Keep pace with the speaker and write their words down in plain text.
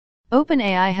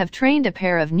OpenAI have trained a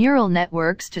pair of neural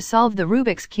networks to solve the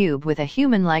Rubik's Cube with a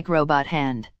human-like robot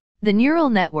hand. The neural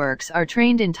networks are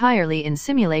trained entirely in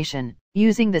simulation,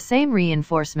 using the same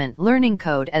reinforcement learning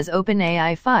code as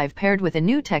OpenAI Five paired with a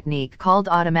new technique called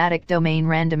Automatic Domain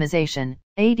Randomization,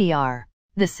 ADR.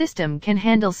 The system can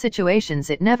handle situations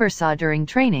it never saw during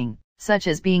training, such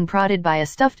as being prodded by a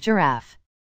stuffed giraffe.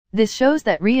 This shows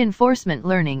that reinforcement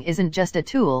learning isn't just a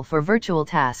tool for virtual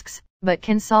tasks, but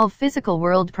can solve physical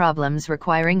world problems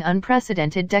requiring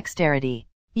unprecedented dexterity.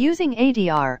 Using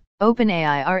ADR,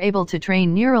 OpenAI are able to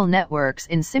train neural networks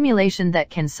in simulation that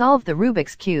can solve the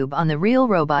Rubik's Cube on the real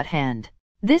robot hand.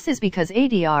 This is because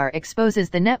ADR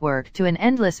exposes the network to an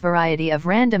endless variety of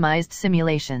randomized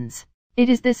simulations. It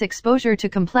is this exposure to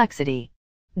complexity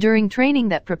during training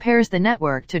that prepares the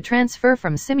network to transfer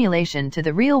from simulation to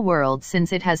the real world,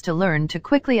 since it has to learn to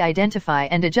quickly identify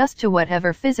and adjust to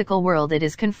whatever physical world it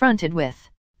is confronted with.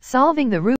 Solving the